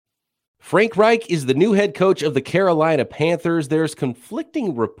Frank Reich is the new head coach of the Carolina Panthers. There's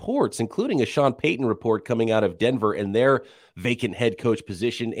conflicting reports, including a Sean Payton report coming out of Denver and their vacant head coach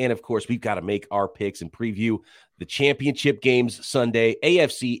position. And of course, we've got to make our picks and preview the championship games Sunday,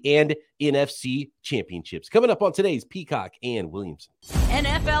 AFC and NFC championships. Coming up on today's Peacock and Williamson.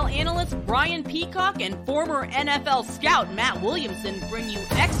 NFL analyst Brian Peacock and former NFL scout Matt Williamson bring you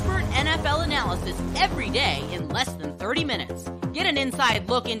expert NFL analysis every day in less than 30 minutes. Get an inside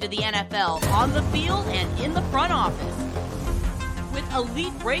look into the NFL on the field and in the front office. With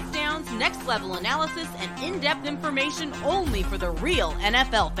elite breakdowns, next-level analysis, and in-depth information only for the real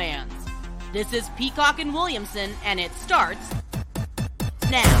NFL fans. This is Peacock and Williamson, and it starts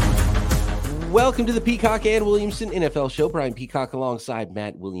now. Welcome to the Peacock and Williamson NFL show. Brian Peacock alongside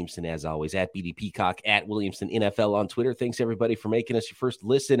Matt Williamson, as always, at BD Peacock, at Williamson NFL on Twitter. Thanks, everybody, for making us your first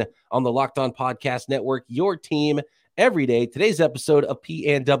listen on the Locked On Podcast Network, your team every day. Today's episode of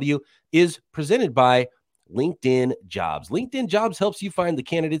P&W is presented by LinkedIn Jobs. LinkedIn Jobs helps you find the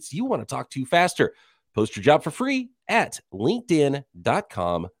candidates you want to talk to faster. Post your job for free at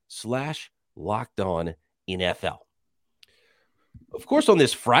linkedin.com/LockedOnNFL. Of course, on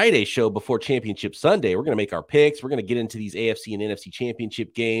this Friday show before Championship Sunday, we're going to make our picks. We're going to get into these AFC and NFC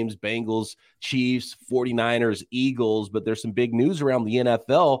championship games, Bengals, Chiefs, 49ers, Eagles, but there's some big news around the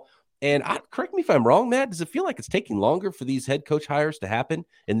NFL. And correct me if I'm wrong, Matt, does it feel like it's taking longer for these head coach hires to happen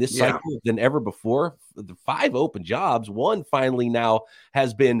in this cycle than ever before? The 5 open jobs, one finally now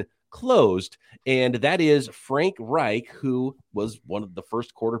has been closed, and that is Frank Reich, who was one of the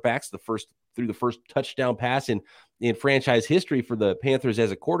first quarterbacks, through the first touchdown pass in franchise history for the Panthers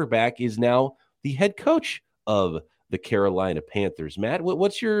as a quarterback, is now the head coach of the Carolina Panthers. Matt,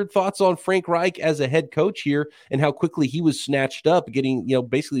 what's your thoughts on Frank Reich as a head coach here and how quickly he was snatched up, getting,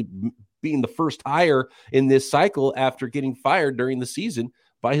 basically being the first hire in this cycle after getting fired during the season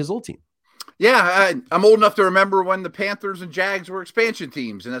by his old team? Yeah, I'm old enough to remember when the Panthers and Jags were expansion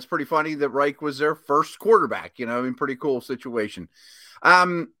teams, and that's pretty funny that Reich was their first quarterback. Pretty cool situation.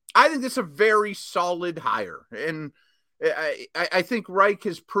 I think it's a very solid hire, and I think Reich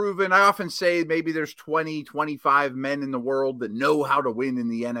has proven. I often say maybe there's 20, 25 men in the world that know how to win in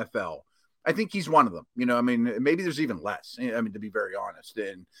the NFL. I think he's one of them. Maybe there's even less. To be very honest,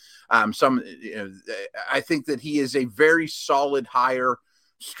 and I think that he is a very solid hire.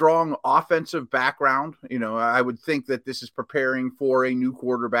 Strong offensive background. I would think that this is preparing for a new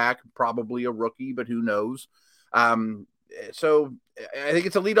quarterback, probably a rookie, but who knows? So I think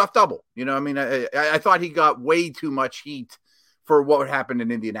it's a leadoff double. I thought he got way too much heat for what would happen in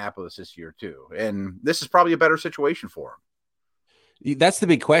Indianapolis this year too. And this is probably a better situation for him. That's the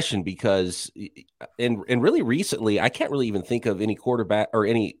big question, because and really recently, I can't really even think of any quarterback or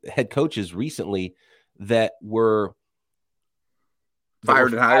any head coaches recently that were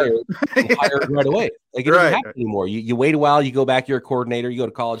fired and hired right away. Like, it doesn't happen anymore. You wait a while, you go back, you're a coordinator, you go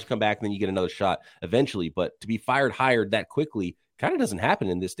to college, you come back, and then you get another shot eventually. But to be hired that quickly kind of doesn't happen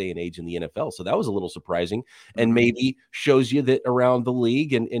in this day and age in the NFL. So that was a little surprising, and maybe shows you that around the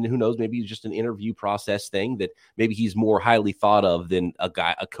league, and who knows, maybe it's just an interview process thing, that maybe he's more highly thought of than a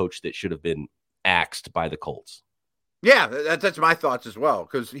coach that should have been axed by the Colts. Yeah, that's my thoughts as well,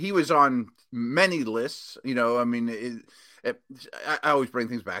 because he was on many lists. I always bring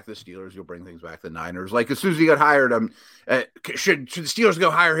things back to the Steelers. You'll bring things back to the Niners. Like, as soon as he got hired, should the Steelers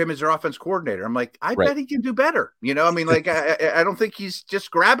go hire him as their offense coordinator? I'm like, I bet he can do better. I don't think he's just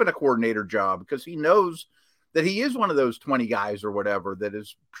grabbing a coordinator job, because he knows that he is one of those 20 guys or whatever that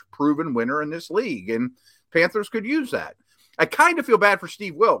is proven winner in this league, and Panthers could use that. I kind of feel bad for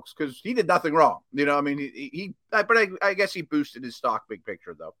Steve Wilks, because he did nothing wrong. I guess he boosted his stock big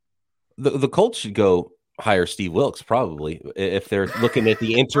picture, though. The Colts should go hire Steve Wilks, probably, if they're looking at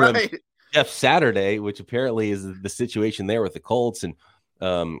the interim Jeff Saturday, which apparently is the situation there with the Colts. And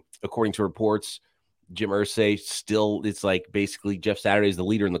according to reports, Jim Irsay still, it's like basically Jeff Saturday is the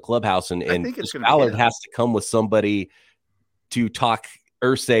leader in the clubhouse, and Ballard has to come with somebody to talk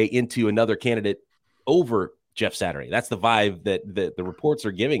Irsay into another candidate over Jeff Saturday. That's the vibe that the reports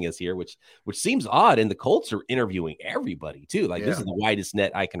are giving us here, which seems odd. And the Colts are interviewing everybody too. This is the widest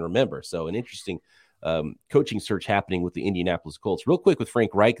net I can remember. So an interesting coaching search happening with the Indianapolis Colts. Real quick with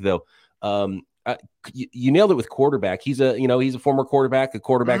Frank Reich, though, you nailed it with quarterback. He's a former quarterback, a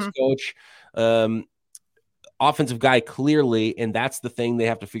quarterback's coach, offensive guy clearly, and that's the thing they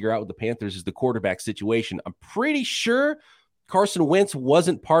have to figure out with the Panthers is the quarterback situation. I'm pretty sure Carson Wentz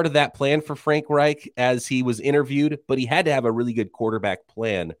wasn't part of that plan for Frank Reich as he was interviewed, but he had to have a really good quarterback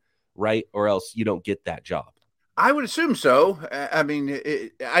plan, right? Or else you don't get that job. I would assume so. I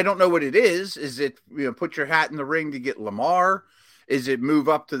don't know what it is. Is it, put your hat in the ring to get Lamar? Is it move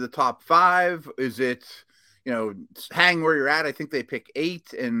up to the top 5? Is it, hang where you're at? I think they pick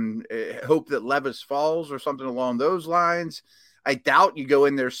 8 and hope that Levis falls or something along those lines. I doubt you go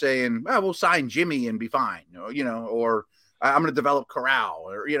in there saying, well, we'll sign Jimmy and be fine, or I'm going to develop Corral,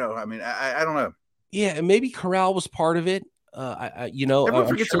 or, I don't know. Yeah, and maybe Corral was part of it. Everyone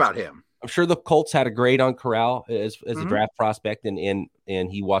forgets about him. I'm sure the Colts had a grade on Corral as a draft prospect, and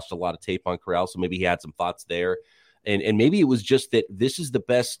he watched a lot of tape on Corral, so maybe he had some thoughts there. And maybe it was just that this is the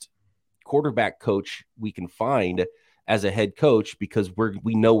best quarterback coach we can find as a head coach, because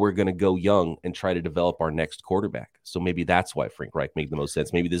we know we're going to go young and try to develop our next quarterback. So maybe that's why Frank Reich made the most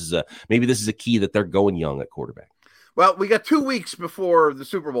sense. Maybe this is a key that they're going young at quarterback. Well, we got 2 weeks before the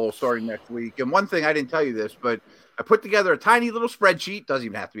Super Bowl starting next week. And one thing, I didn't tell you this, but I put together a tiny little spreadsheet. Doesn't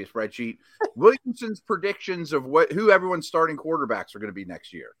even have to be a spreadsheet. Williamson's predictions of who everyone's starting quarterbacks are going to be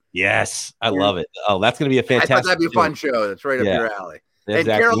next year. Yes, I love it. Oh, that's going to be a fantastic. I thought that'd be a fun show. That's right up your alley.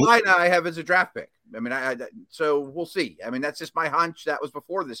 Exactly. And Carolina, I have as a draft pick. I mean, so we'll see. I mean, that's just my hunch. That was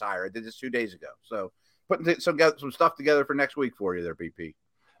before this hire. I did this 2 days ago. So putting some stuff together for next week for you there, BP.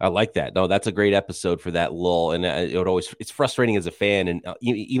 I like that. No, that's a great episode for that lull. And it's frustrating as a fan, and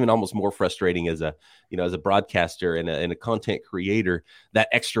even almost more frustrating as a broadcaster and a content creator, that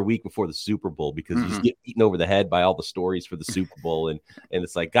extra week before the Super Bowl, because you just get beaten over the head by all the stories for the Super Bowl. And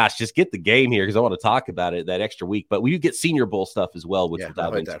it's like, gosh, just get the game here, because I want to talk about it that extra week. But we do get Senior Bowl stuff as well, which we'll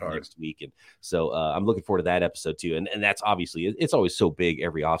dive into next week. And so I'm looking forward to that episode too. And that's obviously, it's always so big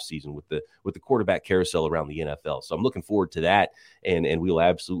every offseason with the quarterback carousel around the NFL. So I'm looking forward to that. And we will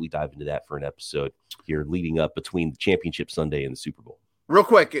absolutely dive into that for an episode here leading up between the Championship Sunday and the Super Bowl. Real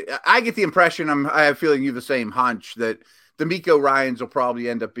quick, I get the impression, I have a feeling you have the same hunch, that DeMeco Ryans will probably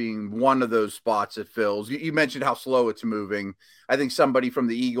end up being one of those spots it fills. You mentioned how slow it's moving. I think somebody from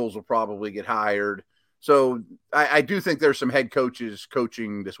the Eagles will probably get hired. So I do think there's some head coaches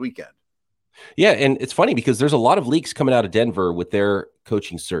coaching this weekend. Yeah, and it's funny because there's a lot of leaks coming out of Denver with their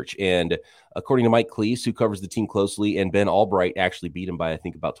coaching search. And according to Mike Cleese, who covers the team closely, and Ben Albright actually beat him by, I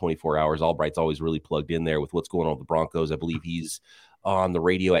think, about 24 hours. Albright's always really plugged in there with what's going on with the Broncos. I believe he's on the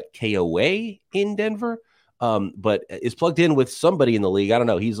radio at KOA in Denver, but is plugged in with somebody in the league. I don't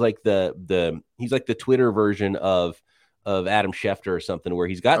know. He's like the Twitter version of Adam Schefter or something, where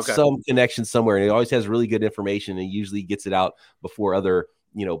he's got some connection somewhere, and he always has really good information, and he usually gets it out before other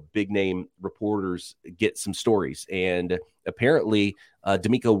big name reporters get some stories. And apparently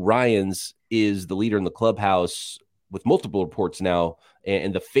DeMeco Ryans is the leader in the clubhouse with multiple reports now,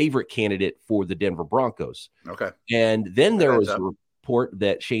 and the favorite candidate for the Denver Broncos. Okay. And then there was a report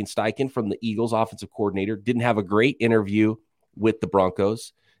that Shane Steichen from the Eagles, offensive coordinator, didn't have a great interview with the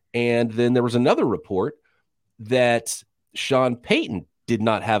Broncos. And then there was another report that Sean Payton did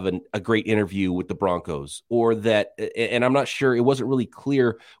not have a great interview with the Broncos, or that, and I'm not sure, it wasn't really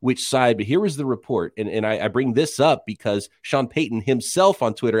clear which side, but here was the report. And I bring this up because Sean Payton himself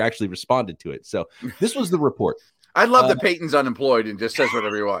on Twitter actually responded to it. So this was the report. I love that Peyton's unemployed and just says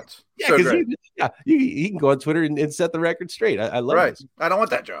whatever he wants. Yeah, because he can go on Twitter and set the record straight. I love it. I don't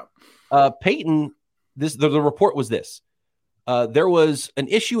want that job. Peyton, the report was this. There was an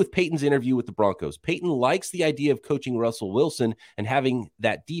issue with Peyton's interview with the Broncos. Peyton likes the idea of coaching Russell Wilson and having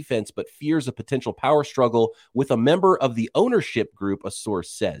that defense, but fears a potential power struggle with a member of the ownership group, a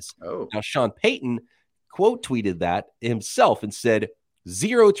source says. Now, Sean Payton quote tweeted that himself and said,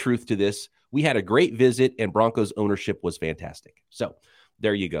 "Zero truth to this. We had a great visit, and Broncos ownership was fantastic." So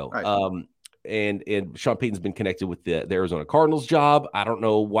there you go. Right. And Sean Payton's been connected with the Arizona Cardinals job. I don't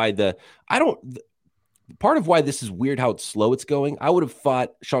know why part of why this is weird how slow it's going. I would have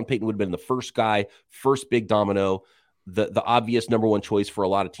thought Sean Payton would have been the first guy, first big domino, the obvious number one choice for a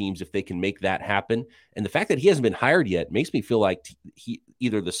lot of teams if they can make that happen. And the fact that he hasn't been hired yet makes me feel like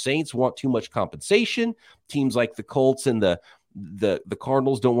either the Saints want too much compensation, teams like the Colts and the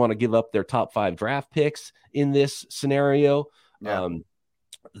Cardinals don't want to give up their top 5 draft picks in this scenario. Yeah.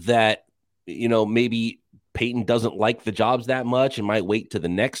 That maybe Peyton doesn't like the jobs that much and might wait to the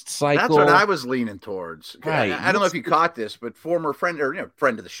next cycle. That's what I was leaning towards. Right. I don't know if you caught this, but former friend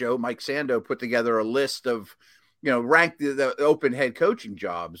friend of the show, Mike Sando, put together a list of, ranked the open head coaching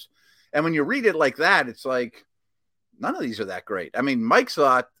jobs. And when you read it like that, it's like, none of these are that great. I mean, Mike's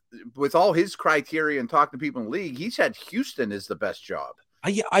thought, with all his criteria and talking to people in the league, he's had Houston as the best job.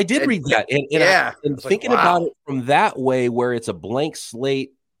 I did read that. And thinking about it from that way, where it's a blank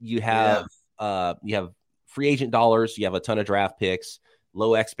slate, you have free agent dollars, you have a ton of draft picks,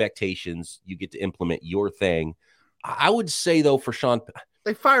 low expectations, you get to implement your thing. I would say, though, for Sean,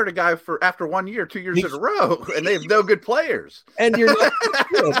 They fired a guy after 1 year, 2 years in a row, and they have no good players. And you're not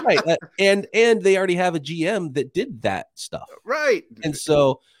right. And they already have a GM that did that stuff. Right. And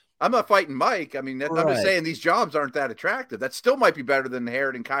so I'm not fighting Mike. I mean, I'm just saying these jobs aren't that attractive. That still might be better than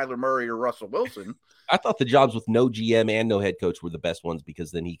inheriting Kyler Murray or Russell Wilson. I thought the jobs with no GM and no head coach were the best ones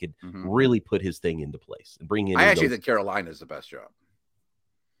because then he could really put his thing into place and bring in. I actually think Carolina is the best job.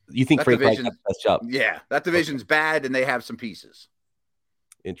 You think Frank Reich has the best job? Yeah, that division's bad, and they have some pieces.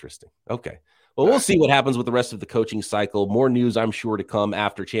 Interesting. Okay. Well, we'll see what happens with the rest of the coaching cycle. More news, I'm sure, to come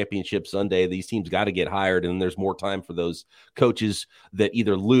after Championship Sunday. These teams got to get hired, and there's more time for those coaches that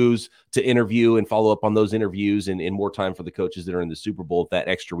either lose to interview and follow up on those interviews, and more time for the coaches that are in the Super Bowl that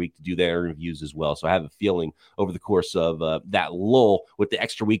extra week to do their interviews as well. So I have a feeling over the course of that lull with the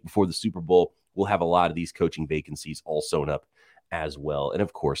extra week before the Super Bowl, we'll have a lot of these coaching vacancies all sewn up as well. And,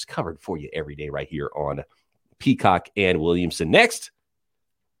 of course, covered for you every day right here on Peacock and Williamson. Next,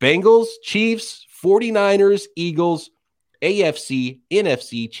 Bengals, Chiefs, 49ers, Eagles, AFC,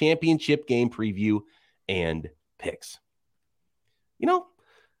 NFC championship game preview and picks. You know,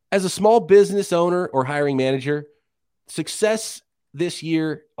 as a small business owner or hiring manager, success this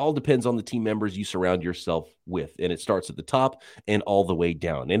year all depends on the team members you surround yourself with. And it starts at the top and all the way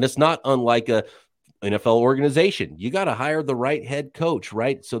down. And it's not unlike a NFL organization. You got to hire the right head coach,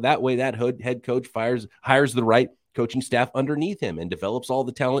 right? So that way that head coach hires the right coaching staff underneath him and develops all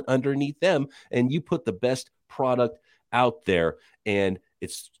the talent underneath them. And you put the best product out there. And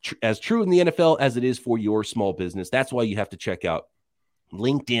it's as true in the NFL as it is for your small business. That's why you have to check out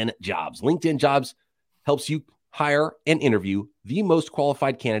LinkedIn Jobs. LinkedIn Jobs helps you hire and interview the most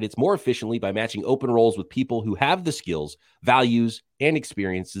qualified candidates more efficiently by matching open roles with people who have the skills, values, and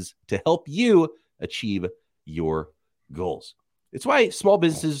experiences to help you achieve your goals. It's why small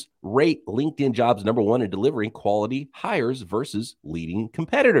businesses rate LinkedIn Jobs #1 in delivering quality hires versus leading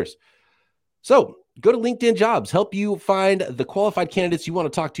competitors. So go to LinkedIn Jobs, help you find the qualified candidates you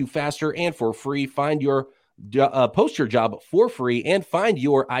want to talk to faster and for free. Post your job for free and find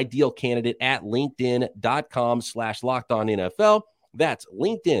your ideal candidate at linkedin.com/LockedOnNFL. That's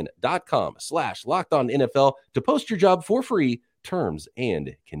linkedin.com/LockedOnNFL to post your job for free. Terms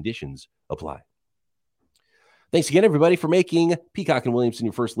and conditions apply. Thanks again, everybody, for making Peacock and Williamson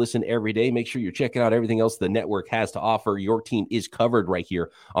your first listen every day. Make sure you're checking out everything else the network has to offer. Your team is covered right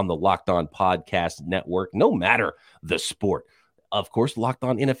here on the Locked On Podcast Network, no matter the sport. Of course, Locked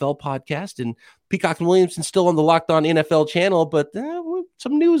On NFL podcast, and Peacock and Williamson still on the Locked On NFL channel, but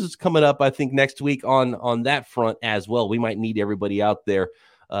some news is coming up, I think, next week on that front as well. We might need everybody out there.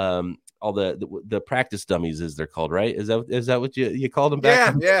 All the practice dummies, as they're called, right? Is that what you called them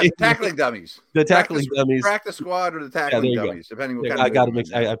back? Yeah, tackling dummies. The tackling dummies. Practice squad or the tackling dummies, depending what kind I got to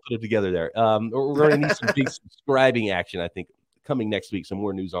mix. I put it together there. We're going to need some big subscribing action, I think, coming next week. Some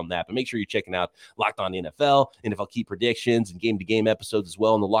more news on that. But make sure you're checking out Locked On NFL, NFL key predictions, and game-to-game episodes as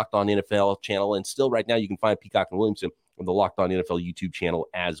well on the Locked On NFL channel. And still right now you can find Peacock and Williamson on the Locked On NFL YouTube channel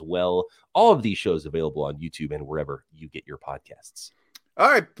as well. All of these shows available on YouTube and wherever you get your podcasts. All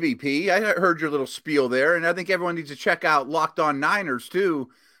right, BP, I heard your little spiel there, and I think everyone needs to check out Locked On Niners too.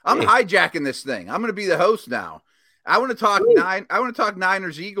 I'm hijacking this thing. I'm going to be the host now. I want to talk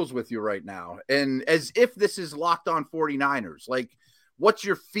Niners Eagles with you right now, and as if this is Locked On 49ers. Like, what's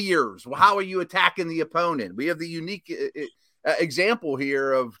your fears? How are you attacking the opponent? We have the unique example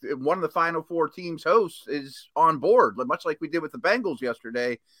here of one of the Final Four teams' hosts is on board, much like we did with the Bengals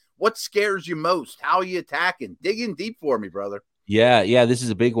yesterday. What scares you most? How are you attacking? Dig in deep for me, brother. Yeah, this is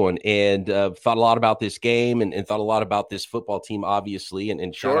a big one, and thought a lot about this game and thought a lot about this football team, obviously,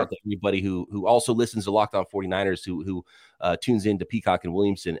 and shout out to everybody who also listens to Locked On 49ers, who tunes in to Peacock and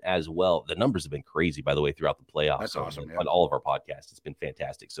Williamson as well. The numbers have been crazy, by the way, throughout the playoffs. That's awesome, on all of our podcasts. It's been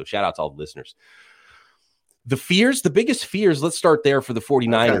fantastic. So shout out to all the listeners. The biggest fears, let's start there for the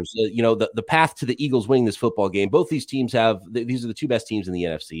 49ers. Okay. The path to the Eagles winning this football game. Both these teams these are the two best teams in the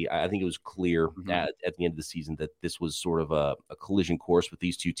NFC. I think it was clear at the end of the season that this was sort of a collision course with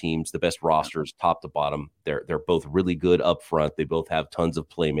these two teams, the best rosters top to bottom. They're both really good up front. They both have tons of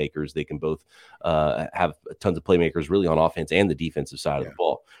playmakers. They can both have tons of playmakers really on offense and the defensive side of the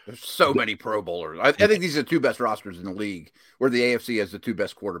ball. There's so many Pro Bowlers. I think these are the two best rosters in the league, where the AFC has the two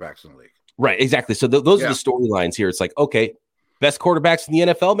best quarterbacks in the league. Right, exactly. So those are the storylines here. It's like, okay, best quarterbacks in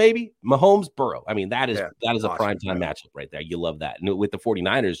the NFL, maybe Mahomes, Burrow. I mean, that is a awesome primetime matchup right there. You love that. And with the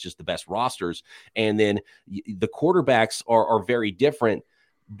 49ers, just the best rosters. And then the quarterbacks are very different,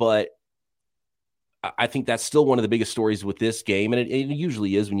 but I think that's still one of the biggest stories with this game, and it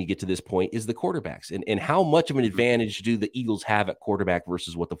usually is when you get to this point, is the quarterbacks. And how much of an advantage do the Eagles have at quarterback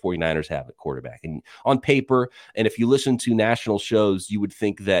versus what the 49ers have at quarterback? And on paper, and if you listen to national shows, you would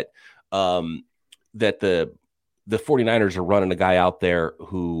think that that the 49ers are running a guy out there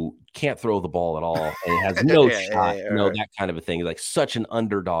who can't throw the ball at all and has no shot, that kind of a thing, like such an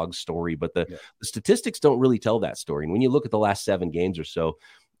underdog story. But the statistics don't really tell that story. And when you look at the last 7 games or so,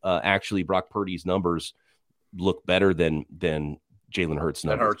 actually Brock Purdy's numbers look better than Jalen Hurts'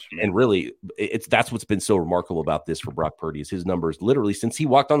 numbers. And really, that's what's been so remarkable about this for Brock Purdy is his numbers literally since he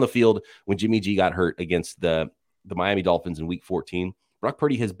walked on the field when Jimmy G got hurt against the Miami Dolphins in Week 14. Brock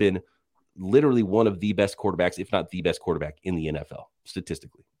Purdy has been literally one of the best quarterbacks, if not the best quarterback in the NFL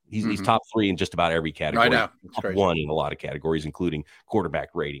statistically. He's top 3 in just about every category. I know. Top 1 in a lot of categories, including quarterback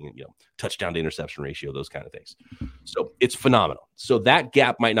rating and touchdown to interception ratio, those kind of things. So it's phenomenal. So that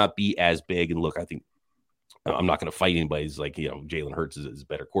gap might not be as big. And look, I think I'm not going to fight anybody's like Jalen Hurts is a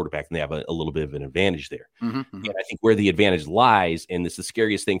better quarterback, and they have a little bit of an advantage there. And I think where the advantage lies, and this is the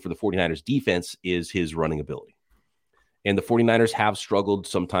scariest thing for the 49ers defense, is his running ability. And the 49ers have struggled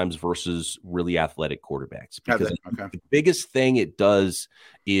sometimes versus really athletic quarterbacks. Because the biggest thing it does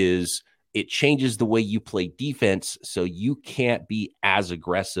is it changes the way you play defense, so you can't be as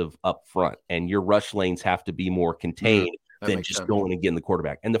aggressive up front. And your rush lanes have to be more contained than just going and getting the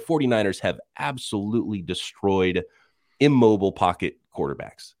quarterback. And the 49ers have absolutely destroyed immobile pocket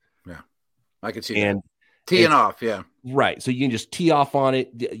quarterbacks. Yeah, I can see that. Teeing off, right. So you can just tee off on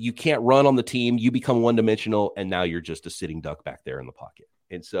it. You can't run on the team. You become one-dimensional, and now you're just a sitting duck back there in the pocket.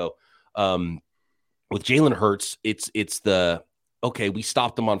 And so with Jalen Hurts, it's we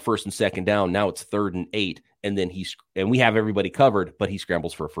stopped him on 1st and 2nd down. Now it's 3rd and 8, and then we have everybody covered, but he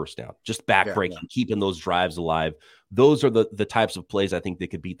scrambles for a 1st down. Just backbreaking, keeping those drives alive. Those are the types of plays I think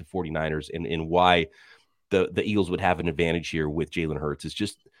that could beat the 49ers, and why the Eagles would have an advantage here with Jalen Hurts. It's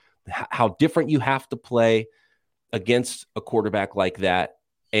just how different you have to play against a quarterback like that,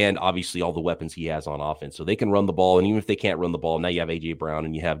 and obviously all the weapons he has on offense. So they can run the ball, and even if they can't run the ball, now you have A.J. Brown,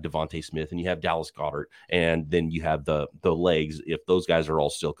 and you have Devontae Smith, and you have Dallas Goedert, and then you have the legs if those guys are all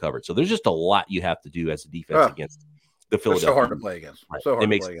still covered. So there's just a lot you have to do as a defense against the Philadelphia. So hard to play against. Right. So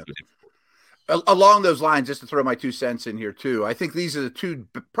hard to play against. Along those lines, just to throw my 2 cents in here too, I think these are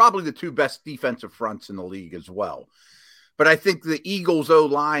probably the 2 best defensive fronts in the league as well. But I think the Eagles'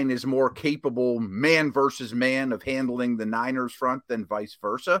 O-line is more capable man versus man of handling the Niners front than vice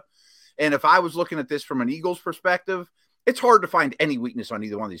versa. And if I was looking at this from an Eagles perspective, it's hard to find any weakness on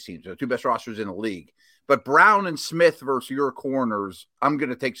either one of these teams. They're the 2 best rosters in the league. But Brown and Smith versus your corners, I'm going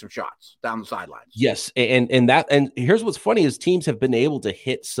to take some shots down the sidelines. Yes, and here's what's funny is teams have been able to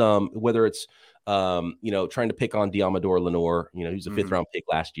hit some, whether it's trying to pick on Diamador Lenore, he's a 5th round pick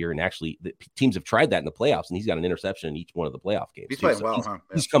last year. And actually the teams have tried that in the playoffs, and he's got an interception in each one of the playoff games. He's playing well, huh?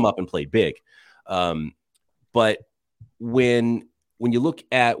 He's come up and played big. But when you look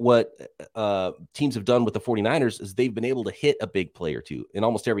at what teams have done with the 49ers is they've been able to hit a big play or 2 in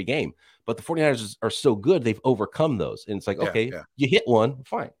almost every game. But the 49ers are so good, they've overcome those. And it's like, you hit one,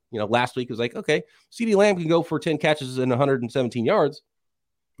 fine. Last week it was like, okay, CeeDee Lamb can go for 10 catches and 117 yards.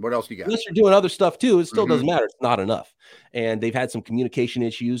 What else you got? Unless you're doing other stuff too, it still doesn't matter. It's not enough. And they've had some communication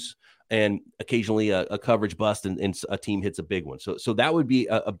issues, and occasionally a coverage bust, and a team hits a big one. So that would be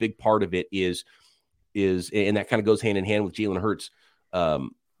a big part of it is, and that kind of goes hand in hand with Jalen Hurts,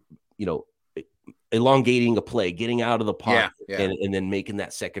 elongating a play, getting out of the pocket, and then making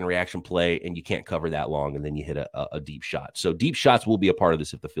that second reaction play, and you can't cover that long, and then you hit a deep shot. So deep shots will be a part of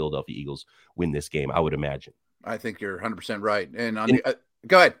this if the Philadelphia Eagles win this game, I would imagine. I think you're 100% right. And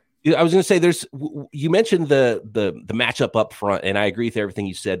go ahead. I was going to say you mentioned the matchup up front, and I agree with everything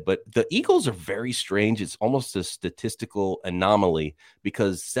you said, but the Eagles are very strange. It's almost a statistical anomaly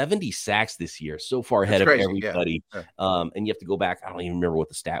because 70 sacks this year, so far ahead of everybody. Yeah. And you have to go back. I don't even remember what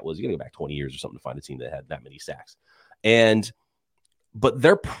the stat was. You got to go back 20 years or something to find a team that had that many sacks. But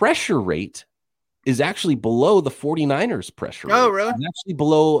their pressure rate is actually below the 49ers pressure rate. Oh, really? It's actually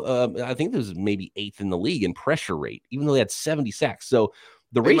below, I think this is maybe 8th in the league in pressure rate, even though they had 70 sacks. So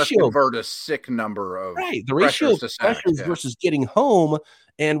the ratio must convert a sick number of the ratio of pressures versus getting home.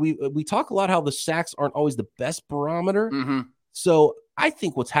 And we talk a lot how the sacks aren't always the best barometer. So I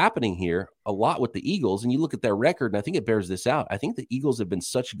think what's happening here a lot with the Eagles, and you look at their record, and I think it bears this out. I think the Eagles have been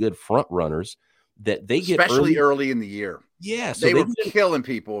such good front runners that they get especially early in the year. Yeah, so they were killing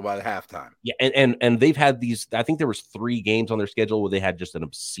people by the halftime. Yeah, and they've had these. I think there was 3 games on their schedule where they had just an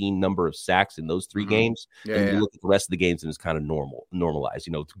obscene number of sacks in those 3 games. And you look at the rest of the games, and it's kind of normalized.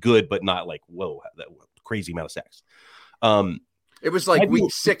 It's good, but not like whoa, that crazy amount of sacks. It was like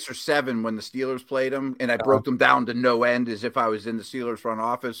week 6 or 7 when the Steelers played them, and I broke them down to no end as if I was in the Steelers front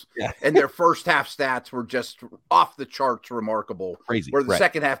office. Yeah. And their first half stats were just off the charts remarkable. Crazy. Where the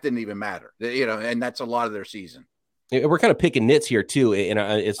second half didn't even matter, and that's a lot of their season. We're kind of picking nits here too, and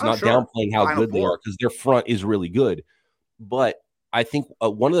it's not downplaying how good they are because their front is really good. But I think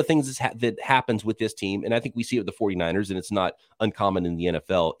one of the things that happens with this team, and I think we see it with the 49ers, and it's not uncommon in the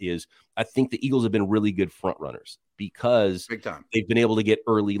NFL, is I think the Eagles have been really good front runners because they've been able to get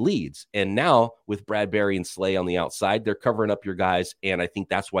early leads. And now with Bradbury and Slay on the outside, they're covering up your guys. And I think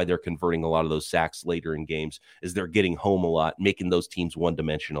that's why they're converting a lot of those sacks later in games, is they're getting home a lot, making those teams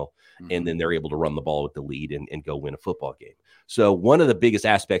one-dimensional, and then they're able to run the ball with the lead and go win a football game. So one of the biggest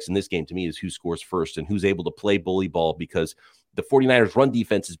aspects in this game to me is who scores first and who's able to play bully ball, because the 49ers run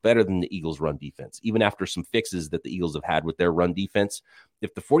defense is better than the Eagles run defense. Even after some fixes that the Eagles have had with their run defense,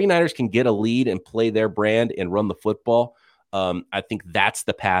 if the 49ers can get a lead and play their brand and run the football, I think that's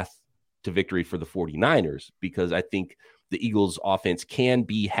the path to victory for the 49ers, because I think the Eagles offense can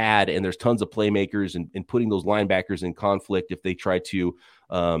be had, and there's tons of playmakers and putting those linebackers in conflict if they try to,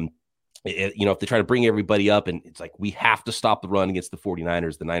 if they try to bring everybody up, and it's like, we have to stop the run against the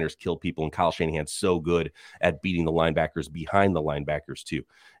 49ers. The Niners kill people, and Kyle Shanahan's so good at beating the linebackers behind the linebackers too.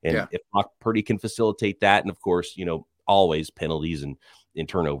 And if Brock Purdy can facilitate that, and of course, always penalties and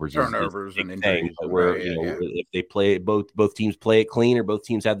turnovers and injuries, where if they play both teams play it clean, or both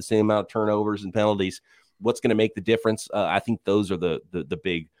teams have the same amount of turnovers and penalties, what's going to make the difference? I think those are the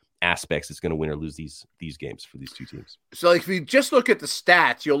big aspects that's going to win or lose these games for these two teams. So if you just look at the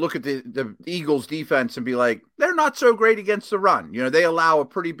stats, you'll look at the Eagles defense and be like, they're not so great against the run. They allow a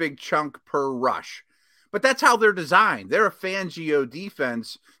pretty big chunk per rush, but that's how they're designed. They're a Fangio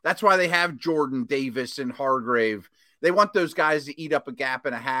defense. That's why they have Jordan Davis and Hargrave. They want those guys to eat up a gap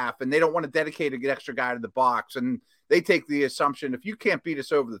and a half, and they don't want to dedicate an extra guy to the box. And they take the assumption, if you can't beat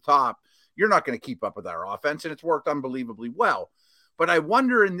us over the top, you're not going to keep up with our offense. And it's worked unbelievably well. But I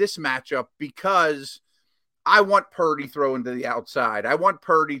wonder in this matchup, because I want Purdy throwing to the outside. I want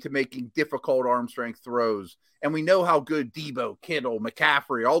Purdy to making difficult arm strength throws. And we know how good Debo, Kittle,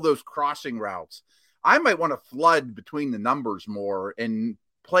 McCaffrey, all those crossing routes. I might want to flood between the numbers more and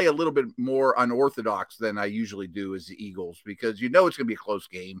play a little bit more unorthodox than I usually do as the Eagles, because it's going to be a close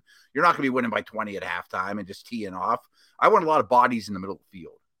game. You're not going to be winning by 20 at halftime and just teeing off. I want a lot of bodies in the middle of the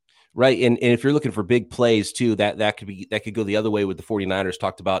field. Right. And if you're looking for big plays too, that could go the other way with the 49ers.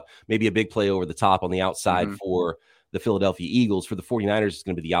 Talked about maybe a big play over the top on the outside for the Philadelphia Eagles. For the 49ers, it's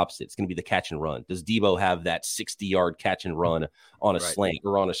going to be the opposite. It's going to be the catch and run. Does Debo have that 60-yard catch and run on a slant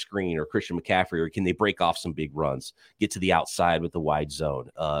or on a screen, or Christian McCaffrey, or can they break off some big runs, get to the outside with the wide zone,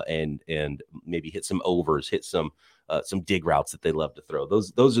 and maybe hit some overs, hit some dig routes that they love to throw.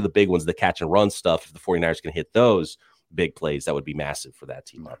 Those are the big ones, the catch and run stuff. If the 49ers can hit those big plays, that would be massive for that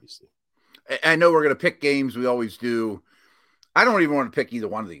team, obviously. I know we're going to pick games. We always do. I don't even want to pick either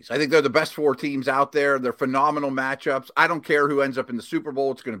one of these. I think they're the best 4 teams out there. They're phenomenal matchups. I don't care who ends up in the Super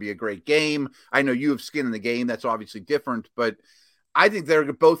Bowl. It's going to be a great game. I know you have skin in the game. That's obviously different, but I think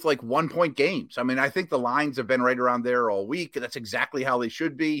they're both like 1-point games. I mean, I think the lines have been right around there all week, and that's exactly how they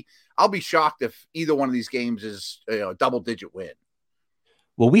should be. I'll be shocked if either one of these games is a double-digit win.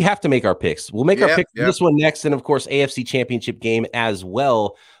 Well, we have to make our picks. We'll make our picks for this one next, and of course, AFC Championship game as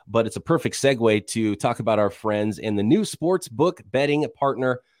well. But it's a perfect segue to talk about our friends and the new sports book betting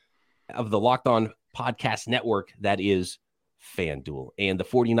partner of the Locked On Podcast Network, that is FanDuel. And the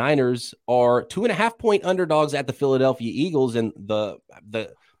 49ers are 2.5-point underdogs at the Philadelphia Eagles, and the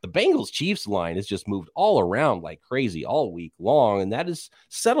Bengals Chiefs line has just moved all around like crazy all week long, and that is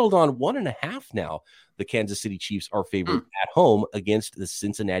settled on 1.5 now. The Kansas City Chiefs are favored at home against the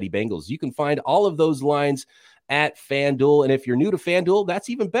Cincinnati Bengals. You can find all of those lines at FanDuel, and if you're new to FanDuel, that's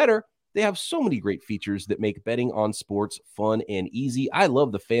even better. They have so many great features that make betting on sports fun and easy. I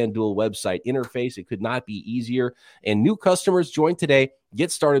love the FanDuel website interface. It could not be easier. And new customers join today.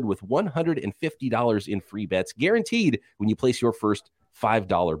 Get started with $150 in free bets guaranteed when you place your first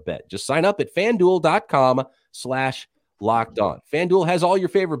 $5 bet. Just sign up at FanDuel.com/lockedon. FanDuel has all your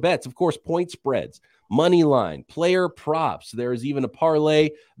favorite bets. Of course, point spreads, money line, player props. There's even a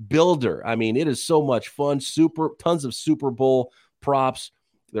parlay builder. I mean, it is so much fun. Tons of Super Bowl props.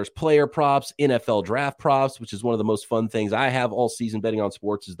 There's player props, NFL draft props, which is one of the most fun things I have all season betting on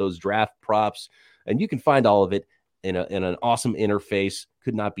sports, is those draft props. And you can find all of it in an awesome interface.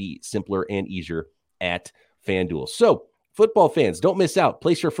 Could not be simpler and easier at FanDuel. So, football fans, don't miss out.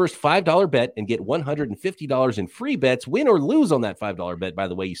 Place your first $5 bet and get $150 in free bets. Win or lose on that $5 bet, by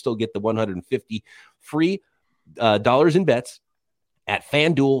the way, you still get the $150 free dollars in bets at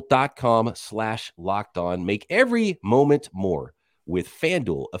FanDuel.com/lockedon. Make every moment more with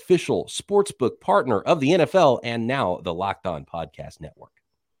FanDuel, official sportsbook partner of the NFL, and now the Locked On Podcast Network.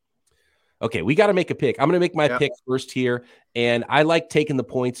 Okay, we got to make a pick. I'm going to make my pick first here, and I like taking the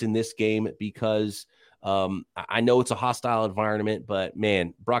points in this game because I know it's a hostile environment, but,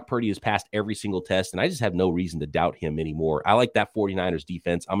 man, Brock Purdy has passed every single test, and I just have no reason to doubt him anymore. I like that 49ers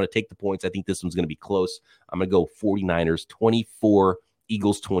defense. I'm going to take the points. I think this one's going to be close. I'm going to go 49ers 24,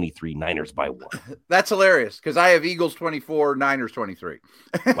 Eagles 23, Niners by 1. That's hilarious because I have Eagles 24, Niners 23.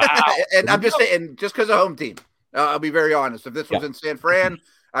 Wow. And I'm just saying, just because of home team, I'll be very honest. If this was in San Fran,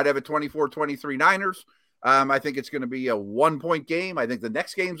 I'd have a 24-23 Niners. I think it's going to be a 1-point game. I think the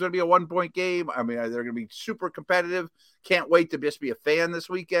next game is going to be a 1-point game. I mean, they're going to be super competitive. Can't wait to just be a fan this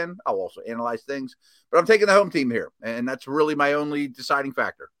weekend. I'll also analyze things, but I'm taking the home team here, and that's really my only deciding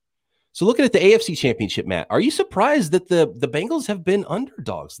factor. So looking at the AFC Championship, Matt, are you surprised that the Bengals have been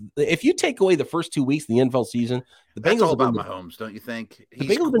underdogs? If you take away the first 2 weeks of the NFL season, the Bengals all about Mahomes, don't you think?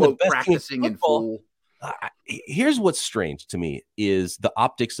 He's quote, practicing in full. Here's what's strange to me is the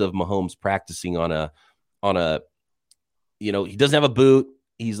optics of Mahomes practicing on a, he doesn't have a boot.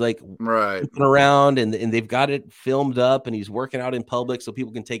 He's like looking around and they've got it filmed up and he's working out in public so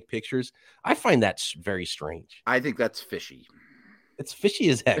people can take pictures. I find that very strange. I think that's fishy. It's fishy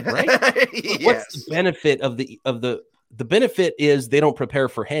as heck, right? Yes. What's the benefit of the benefit is they don't prepare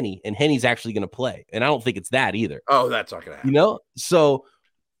for Henny, and Henny's actually going to play. And I don't think it's that either. Oh, that's not going to happen. So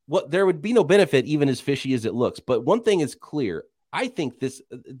there would be no benefit, even as fishy as it looks. But one thing is clear. I think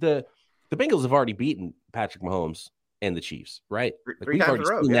the Bengals have already beaten Patrick Mahomes and the Chiefs, right? We've already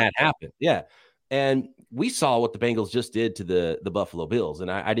seen that happen. Yeah. And we saw what the Bengals just did to the Buffalo Bills.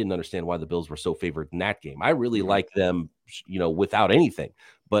 And I didn't understand why the Bills were so favored in that game. I really like them, without anything.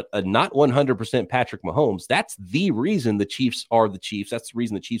 But not 100% Patrick Mahomes, that's the reason the Chiefs are the Chiefs. That's the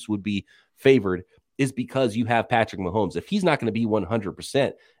reason the Chiefs would be favored, is because you have Patrick Mahomes. If he's not going to be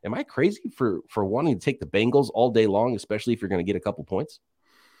 100%, am I crazy for wanting to take the Bengals all day long, especially if you're going to get a couple points?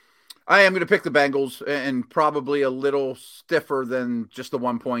 I am going to pick the Bengals, and probably a little stiffer than just the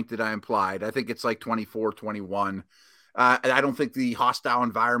 1 point that I implied. I think it's like 24-21. I don't think the hostile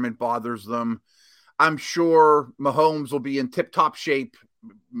environment bothers them. I'm sure Mahomes will be in tip-top shape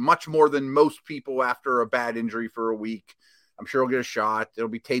much more than most people after a bad injury for a week. I'm sure he'll get a shot. It'll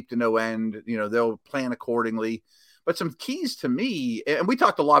be taped to no end. They'll plan accordingly. But some keys to me, and we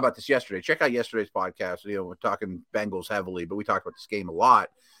talked a lot about this yesterday. Check out yesterday's podcast. We're talking Bengals heavily, but we talked about this game a lot.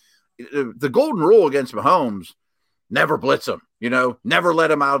 The golden rule against Mahomes, never blitz him, never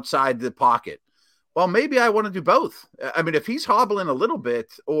let him outside the pocket. Well, maybe I want to do both. I mean, if he's hobbling a little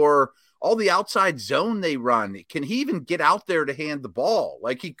bit, or all the outside zone they run, can he even get out there to hand the ball?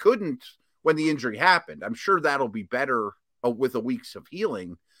 Like he couldn't when the injury happened. I'm sure that'll be better with the weeks of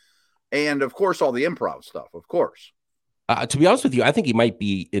healing. And of course, all the improv stuff, of course. To be honest with you, I think he might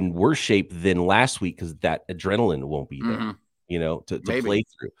be in worse shape than last week because that adrenaline won't be there, to play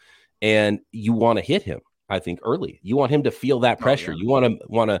through. And you want to hit him, I think, early. You want him to feel that pressure. You want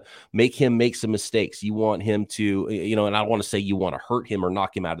to make him make some mistakes. You want him to, and I don't want to say you want to hurt him or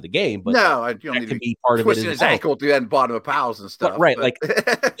knock him out of the game, but you don't need to be part of it. Twisting his ankle at the end, bottom of pals and stuff. Right. Like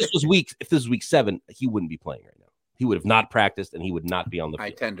if this was week 7, he wouldn't be playing right now. He would have not practiced and he would not be on the field.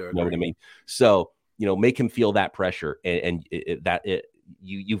 I tend to agree. You know what I mean? So, make him feel that pressure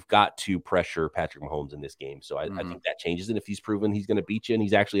you've got to pressure Patrick Mahomes in this game. So I think that changes. And if he's proven he's going to beat you and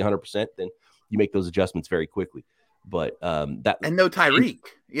he's actually 100%, then you make those adjustments very quickly. But and no Tyreek,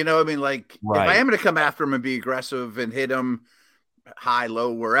 if I am going to come after him and be aggressive and hit him high,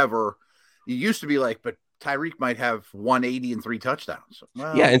 low, wherever, you used to be like, but Tyreek might have 180 and 3 touchdowns.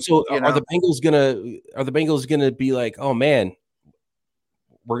 Well, yeah. And so are the Bengals gonna be like, oh man,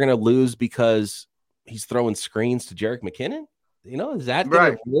 we're going to lose because he's throwing screens to Jerick McKinnon? Is that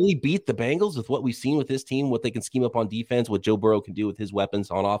going to really beat the Bengals with what we've seen with this team, what they can scheme up on defense, what Joe Burrow can do with his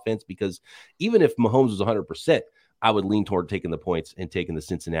weapons on offense? Because even if Mahomes was 100%, I would lean toward taking the points and taking the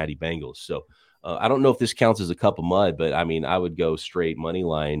Cincinnati Bengals. So I don't know if this counts as a cup of mud, but I mean, I would go straight money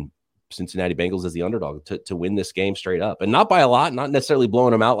line Cincinnati Bengals as the underdog to win this game straight up, and not by a lot, not necessarily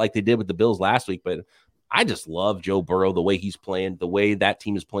blowing them out like they did with the Bills last week, but I just love Joe Burrow, the way he's playing, the way that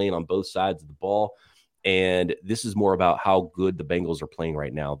team is playing on both sides of the ball. And this is more about how good the Bengals are playing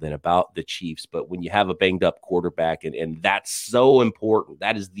right now than about the Chiefs. But when you have a banged up quarterback, and that's so important,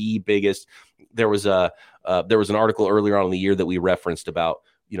 that is the biggest. There was an article earlier on in the year that we referenced about,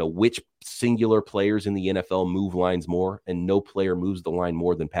 which singular players in the NFL move lines more, and no player moves the line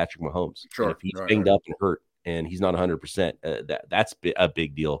more than Patrick Mahomes. Sure. And if he's banged up and hurt and he's not 100%, that's a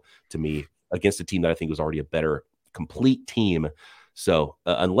big deal to me against a team that I think was already a better complete team. So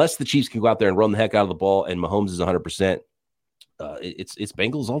unless the Chiefs can go out there and run the heck out of the ball and Mahomes is 100%, it's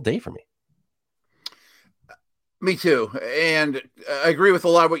Bengals all day for me. Me too. And I agree with a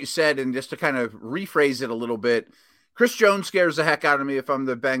lot of what you said. And just to kind of rephrase it a little bit, Chris Jones scares the heck out of me if I'm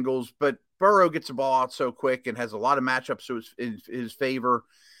the Bengals, but Burrow gets the ball out so quick and has a lot of matchups in his favor.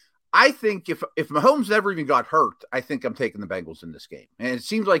 I think if Mahomes never even got hurt, I think I'm taking the Bengals in this game. And it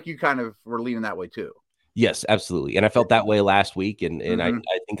seems like you kind of were leaning that way too. Yes, absolutely. And I felt that way last week. And I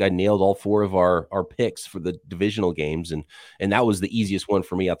think I nailed all 4 of our picks for the divisional games. And that was the easiest one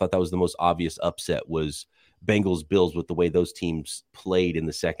for me. I thought that was the most obvious upset was Bengals Bills with the way those teams played in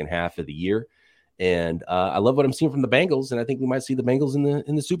the second half of the year. And I love what I'm seeing from the Bengals. And I think we might see the Bengals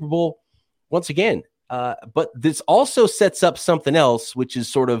in the Super Bowl once again. But this also sets up something else, which is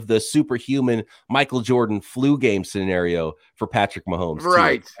sort of the superhuman Michael Jordan flu game scenario for Patrick Mahomes.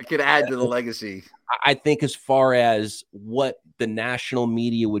 Right. It could add to the legacy. I think as far as what the national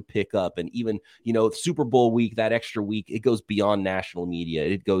media would pick up, and even, Super Bowl week, that extra week, it goes beyond national media.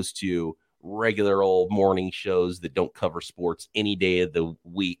 It goes to regular old morning shows that don't cover sports any day of the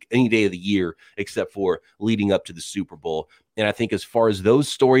week, any day of the year, except for leading up to the Super Bowl. And I think as far as those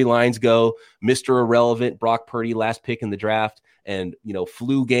storylines go, Mr. Irrelevant, Brock Purdy, last pick in the draft, and,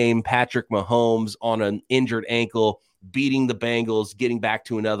 flu game, Patrick Mahomes on an injured ankle, beating the Bengals, getting back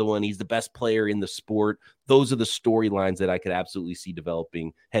to another one. He's the best player in the sport. Those are the storylines that I could absolutely see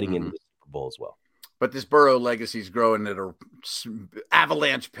developing heading into the Super Bowl as well. But this Burrow legacy is growing at an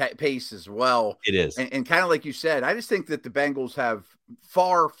avalanche pace as well. It is. And kind of like you said, I just think that the Bengals have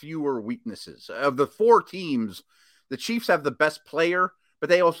far fewer weaknesses. Of the 4 teams, the Chiefs have the best player, but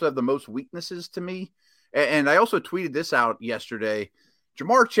they also have the most weaknesses to me. And I also tweeted this out yesterday.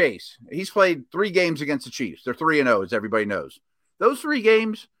 Ja'Marr Chase, he's played 3 games against the Chiefs. They're 3-0, as everybody knows. Those 3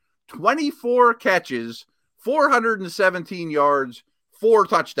 games, 24 catches, 417 yards, 4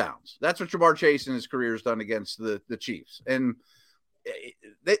 touchdowns. That's what Ja'Marr Chase in his career has done against the Chiefs. And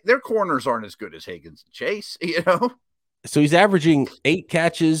their corners aren't as good as Higgins and Chase, So he's averaging 8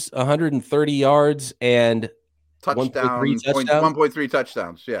 catches, 130 yards, and 1.3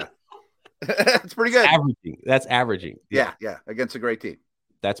 touchdowns. Yeah. That's pretty good. That's averaging. Yeah. Against a great team.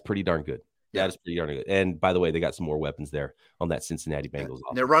 That's pretty darn good. That is pretty darn good. And by the way, they got some more weapons there on that Cincinnati Bengals.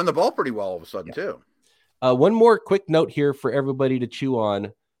 Yeah. They're running the ball pretty well all of a sudden, too. One more quick note here for everybody to chew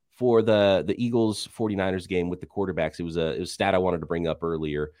on for the Eagles 49ers game with the quarterbacks. It was a stat I wanted to bring up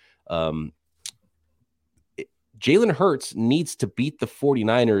earlier. Jalen Hurts needs to beat the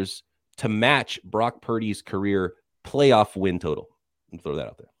 49ers to match Brock Purdy's career playoff win total. I'll throw that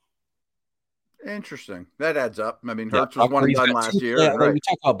out there. Interesting. That adds up. I mean, Hurts was 1 and done last year. Right. We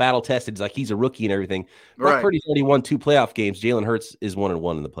talk about battle tested. It's like he's a rookie and everything. Brock Purdy's already won 2 playoff games. Jalen Hurts is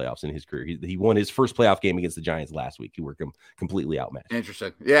 1-1 in the playoffs in his career. He won his first playoff game against the Giants last week. He were completely outmatched.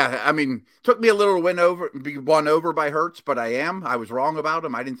 Interesting. Yeah. I mean, took me a little be won over by Hurts, but I was wrong about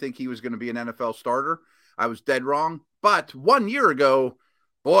him. I didn't think he was going to be an NFL starter. I was dead wrong. But 1 year ago,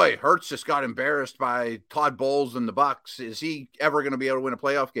 boy, Hurts just got embarrassed by Todd Bowles and the Bucs. Is he ever going to be able to win a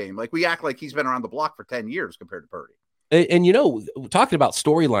playoff game? Like, we act like he's been around the block for 10 years compared to Purdy. And talking about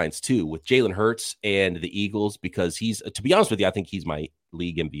storylines too with Jalen Hurts and the Eagles, because he's, to be honest with you, I think he's my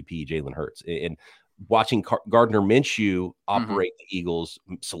league MVP, Jalen Hurts. And watching Gardner Minshew operate the Eagles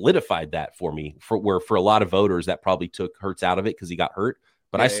solidified that for me, for a lot of voters that probably took Hurts out of it because he got hurt.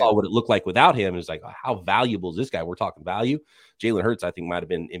 But I saw what it looked like without him. It was like, how valuable is this guy? We're talking value. Jalen Hurts, I think, might have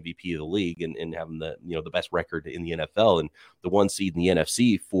been MVP of the league and having the best record in the NFL and the 1 seed in the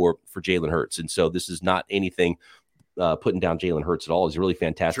NFC for Jalen Hurts. And so this is not anything putting down Jalen Hurts at all. He's a really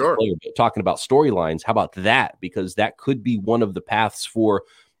fantastic player. But talking about storylines, how about that? Because that could be one of the paths for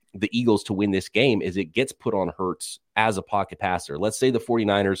the Eagles to win this game is it gets put on Hurts as a pocket passer. Let's say the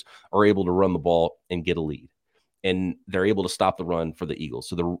 49ers are able to run the ball and get a lead, and they're able to stop the run for the Eagles.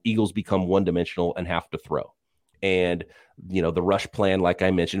 So the Eagles become one-dimensional and have to throw. And, the rush plan, like I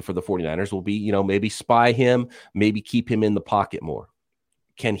mentioned, for the 49ers will be, maybe spy him, maybe keep him in the pocket more.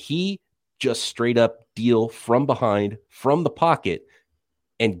 Can he just straight up deal from behind, from the pocket,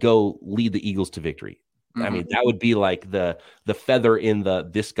 and go lead the Eagles to victory? I mean, that would be like the feather in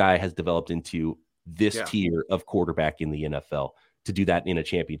this guy has developed into this tier of quarterback in the NFL to do that in a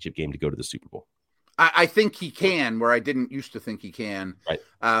championship game to go to the Super Bowl. I think he can, where I didn't used to think he can.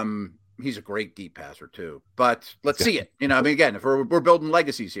 Right. He's a great deep passer too, but let's see it. Again, if we're building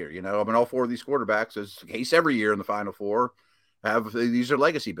legacies here, all 4 of these quarterbacks, as the case every year in the Final Four, these are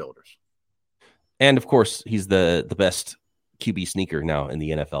legacy builders. And of course, he's the best QB sneaker now in the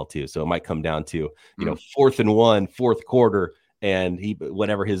NFL too. So it might come down to, 4th and 1, fourth quarter, and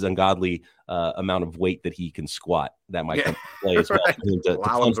whatever his ungodly amount of weight that he can squat, that might come to play as well. Right. For him to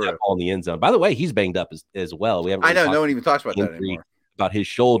punch that ball in the end zone. By the way, he's banged up as well. We haven't. I know no one even talks about that anymore. About his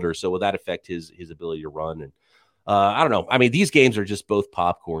shoulder, so will that affect his ability to run? And I don't know. I mean, these games are just both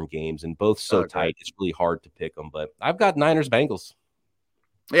popcorn games and both so tight. It's really hard to pick them. But I've got Niners Bengals.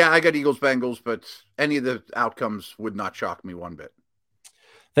 Yeah, I got Eagles Bengals, but any of the outcomes would not shock me one bit.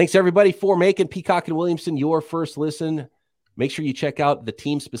 Thanks, everybody, for making Peacock and Williamson your first listen. Make sure you check out the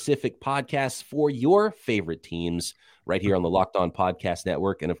team-specific podcasts for your favorite teams right here on the Locked On Podcast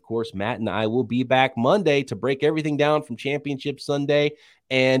Network. And, of course, Matt and I will be back Monday to break everything down from Championship Sunday,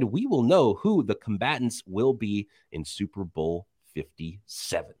 and we will know who the combatants will be in Super Bowl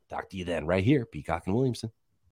 57. Talk to you then right here, Peacock and Williamson.